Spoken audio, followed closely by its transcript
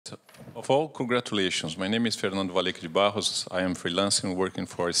Of all, congratulations. My name is Fernando Valec de Barros. I am freelancing, working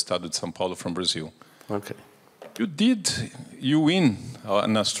for Estado de São Paulo from Brazil. Okay. You win,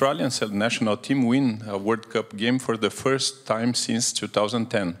 an Australian national team win a World Cup game for the first time since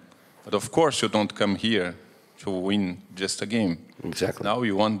 2010. But of course you don't come here to win just a game. Exactly. Now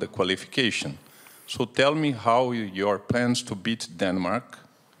you won the qualification. So tell me how your plans to beat Denmark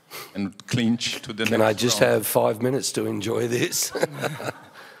and clinch to the next round. Can I just have 5 minutes to enjoy this?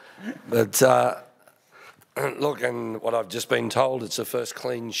 But look, and what I've just been told, it's the first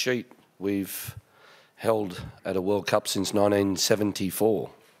clean sheet we've held at a World Cup since 1974,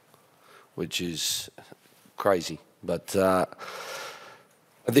 which is crazy. But at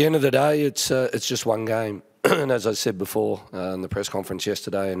the end of the day, it's just one game. And as I said before in the press conference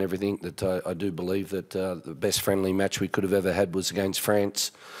yesterday and everything, that I do believe that the best friendly match we could have ever had was against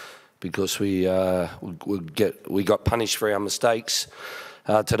France, because we got punished for our mistakes.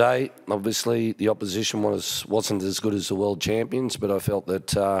 Today, obviously, the opposition wasn't as good as the world champions, but I felt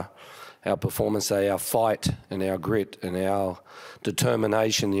that our performance, our fight and our grit and our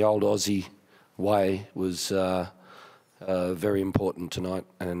determination, the old Aussie way, was very important tonight,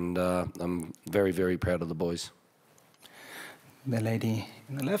 and I'm very, very proud of the boys. The lady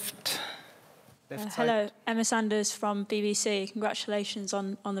in the left side. Hello, Emma Sanders from BBC. Congratulations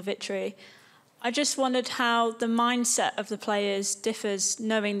on the victory. I just wondered how the mindset of the players differs,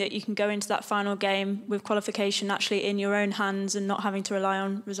 knowing that you can go into that final game with qualification actually in your own hands and not having to rely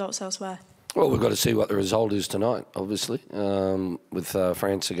on results elsewhere. Well, we've got to see what the result is tonight, obviously, with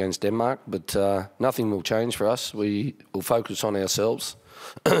France against Denmark. But nothing will change for us. We will focus on ourselves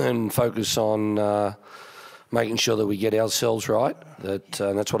and focus on making sure that we get ourselves right. And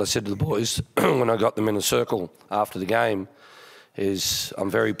that's what I said to the boys when I got them in a circle after the game, is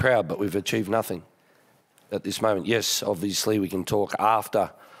I'm very proud, but we've achieved nothing at this moment. Yes, obviously we can talk after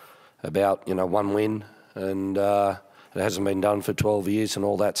about, one win, and it hasn't been done for 12 years and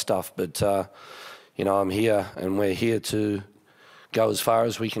all that stuff. But, I'm here and we're here to go as far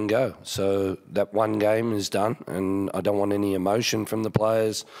as we can go. So that one game is done, and I don't want any emotion from the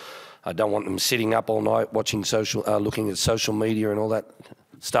players. I don't want them sitting up all night watching looking at social media and all that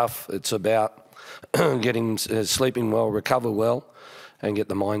stuff. It's about getting sleeping well, recover well, and get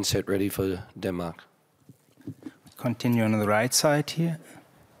the mindset ready for Denmark. Continue on the right side here.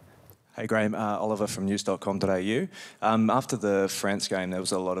 Hey Graham, Oliver from news.com.au. After the France game, there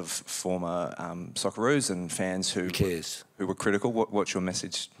was a lot of former Socceroos and fans who were critical. What's your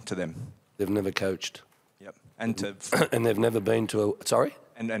message to them? They've never coached. Yep. And and they've never been to a sorry.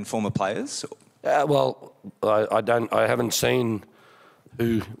 And former players. Well, I haven't seen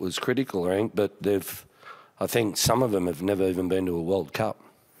who was critical or anything, but I think some of them have never even been to a World Cup.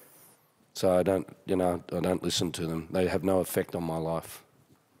 So I don't listen to them. They have no effect on my life.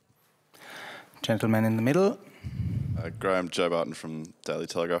 Gentleman in the middle. Graham, Joe Barton from Daily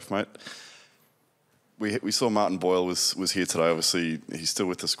Telegraph, mate. We saw Martin Boyle was here today. Obviously, he's still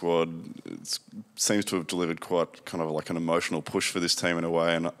with the squad. It seems to have delivered quite kind of like an emotional push for this team in a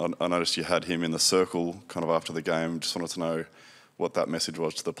way. And I noticed you had him in the circle kind of after the game. Just wanted to know what that message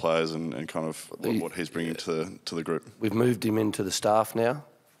was to the players and kind of what he's bringing to the group. We've moved him into the staff now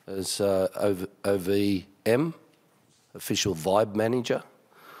as OVM, official vibe manager,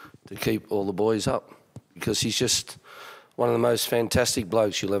 to keep all the boys up, because he's just one of the most fantastic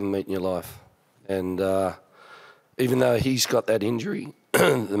blokes you'll ever meet in your life. And even though he's got that injury,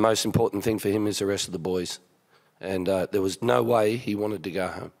 the most important thing for him is the rest of the boys. And there was no way he wanted to go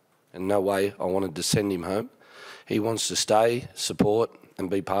home, and no way I wanted to send him home. He wants to stay, support, and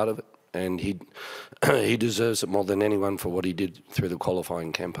be part of it. And he deserves it more than anyone for what he did through the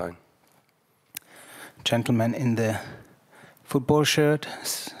qualifying campaign. Gentleman in the football shirt,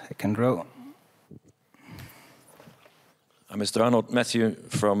 second row. Mr. Arnold, Matthew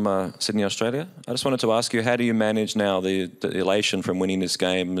from Sydney, Australia. I just wanted to ask you, how do you manage now the elation from winning this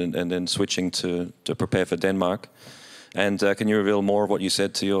game and then switching to prepare for Denmark? And can you reveal more of what you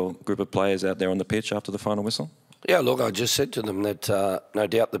said to your group of players out there on the pitch after the final whistle? Yeah, look, I just said to them that no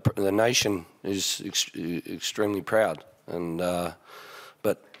doubt the nation is extremely proud, and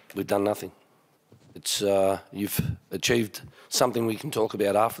but we've done nothing. It's you've achieved something we can talk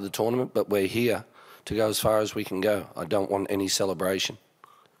about after the tournament, but we're here to go as far as we can go. I don't want any celebration.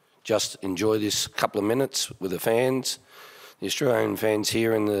 Just enjoy this couple of minutes with the fans, the Australian fans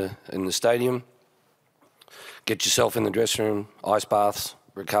here in the stadium. Get yourself in the dressing room, ice baths,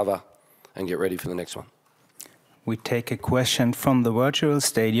 recover, and get ready for the next one. We take a question from the virtual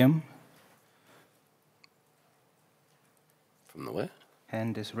stadium. From the where?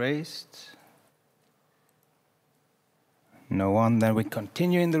 Hand is raised. No one. Then we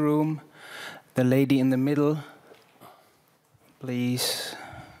continue in the room. The lady in the middle, please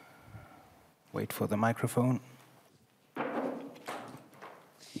wait for the microphone.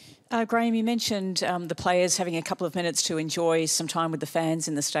 Graham, you mentioned the players having a couple of minutes to enjoy some time with the fans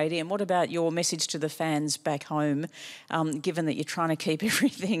in the stadium. What about your message to the fans back home, given that you're trying to keep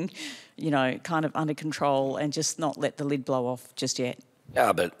everything, you know, kind of under control and just not let the lid blow off just yet?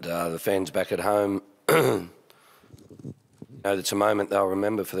 Yeah, but the fans back at home, you know, it's a moment they'll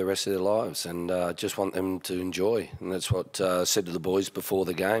remember for the rest of their lives, and I just want them to enjoy. And that's what I said to the boys before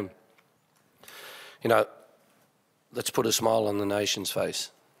the game. You know, let's put a smile on the nation's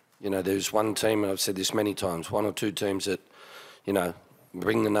face. You know, there's one team, and I've said this many times, one or two teams that, you know,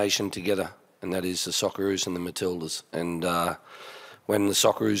 bring the nation together, and that is the Socceroos and the Matildas. And when the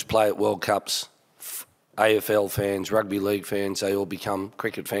Socceroos play at World Cups, AFL fans, rugby league fans, they all become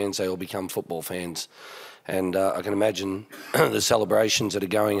cricket fans, they all become football fans. And I can imagine the celebrations that are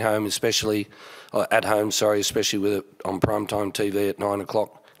going home, especially at home, especially with it on primetime TV at 9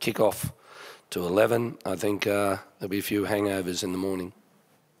 o'clock, kick-off to 11. I think there'll be a few hangovers in the morning.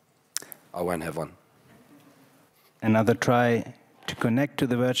 I won't have one. Another try to connect to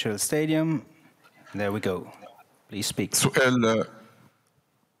the virtual stadium. There we go. Please speak.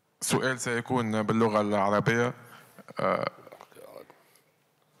 سؤال سيكون باللغة العربية.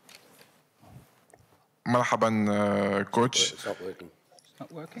 مرحبا كوتش. It's not working. It's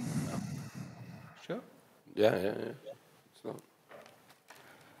not working? No. Sure? Yeah. It's not.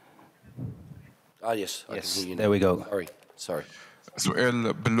 Ah, yes. I can hear you now. There we go. Sorry.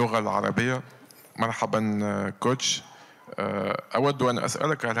 سؤال باللغة العربية. مرحبا كوتش. أود أن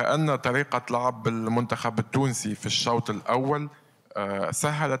أسألك هل أن طريقة لعب المنتخب التونسي في الشوط الأول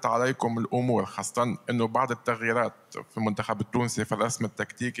سهلت عليكم الأمور، خاصة أنه بعد التغييرات في المنتخب التونسي في الرسم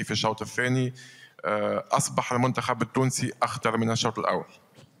التكتيكي في الشوط الثاني أصبح المنتخب التونسي أخطر من الشوط الأول؟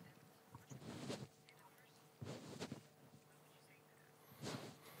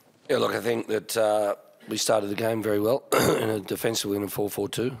 Yeah, look, I think that we started the game very well, defensively in a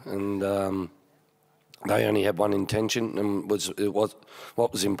 4-4-2, and they only had one intention, and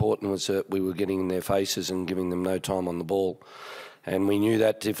what was important was that we were getting in their faces and giving them no time on the ball. And we knew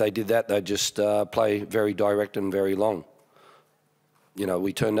that if they did that, they'd just play very direct and very long. You know,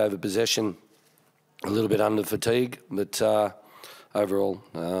 we turned over possession a little bit under fatigue, but overall,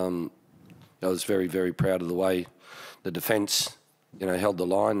 I was very, very proud of the way the defence, you know, held the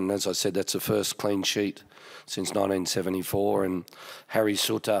line. And as I said, that's the first clean sheet since 1974. And Harry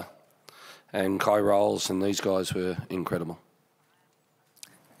Sutter and Kai Rolls and these guys were incredible.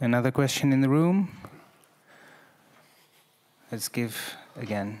 Another question in the room? Let's give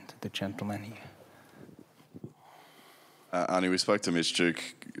again to the gentleman here. Arnie, we spoke to Mitch Duke,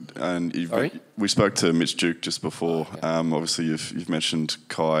 and we spoke to Mitch Duke just before. Obviously, you've mentioned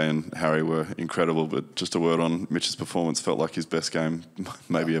Kai and Harry were incredible, but just a word on Mitch's performance. Felt like his best game,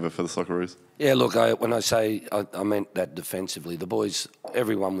 maybe ever for the Socceroos. Yeah, look, when I say I meant that defensively, the boys,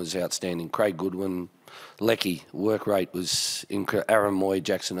 everyone was outstanding. Craig Goodwin, Lecky, work rate was incredible. Aaron Moy,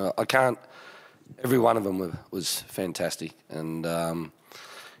 Jackson, every one of them was fantastic. And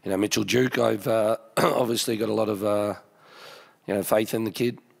you know, Mitchell Duke, I've obviously got a lot of you know, faith in the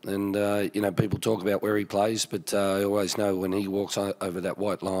kid, and you know, people talk about where he plays, but I always know when he walks over that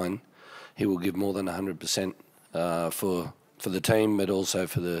white line, he will give more than 100% for the team, but also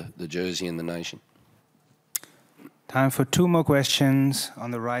for the jersey and the nation. Time for two more questions.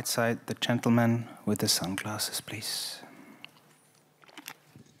 On the right side, the gentleman with the sunglasses, please.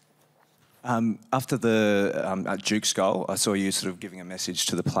 After the Duke's goal, I saw you sort of giving a message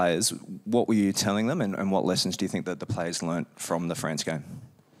to the players. What were you telling them, and what lessons do you think that the players learnt from the France game?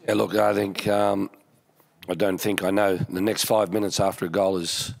 Yeah, look, I think, I don't think I know. The next 5 minutes after a goal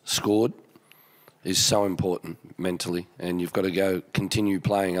is scored is so important mentally, and you've got to continue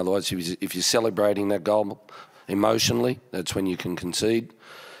playing. Otherwise, if you're celebrating that goal emotionally, that's when you can concede.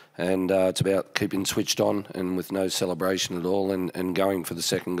 And it's about keeping switched on and with no celebration at all, and going for the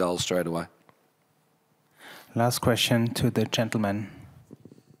second goal straight away. Last question to the gentleman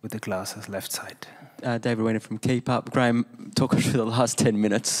with the glasses, left side. David Weiner from Keep Up. Graham, talk us through the last 10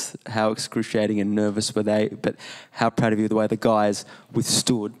 minutes. How excruciating and nervous were they? But how proud of you the way the guys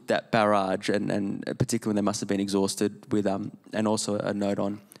withstood that barrage, and particularly when they must have been exhausted. With and also a note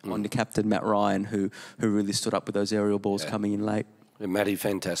on the captain Matt Ryan, who really stood up with those aerial balls coming in late. Matty,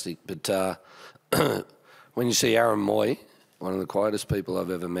 fantastic. But when you see Aaron Moy, one of the quietest people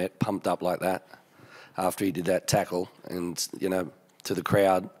I've ever met, pumped up like that after he did that tackle, and you know, to the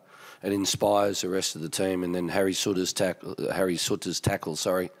crowd, it inspires the rest of the team. And then Harry Sutter's tackle,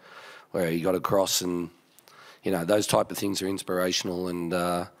 where he got across and those type of things are inspirational, and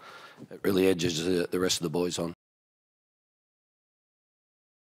it really edges the rest of the boys on.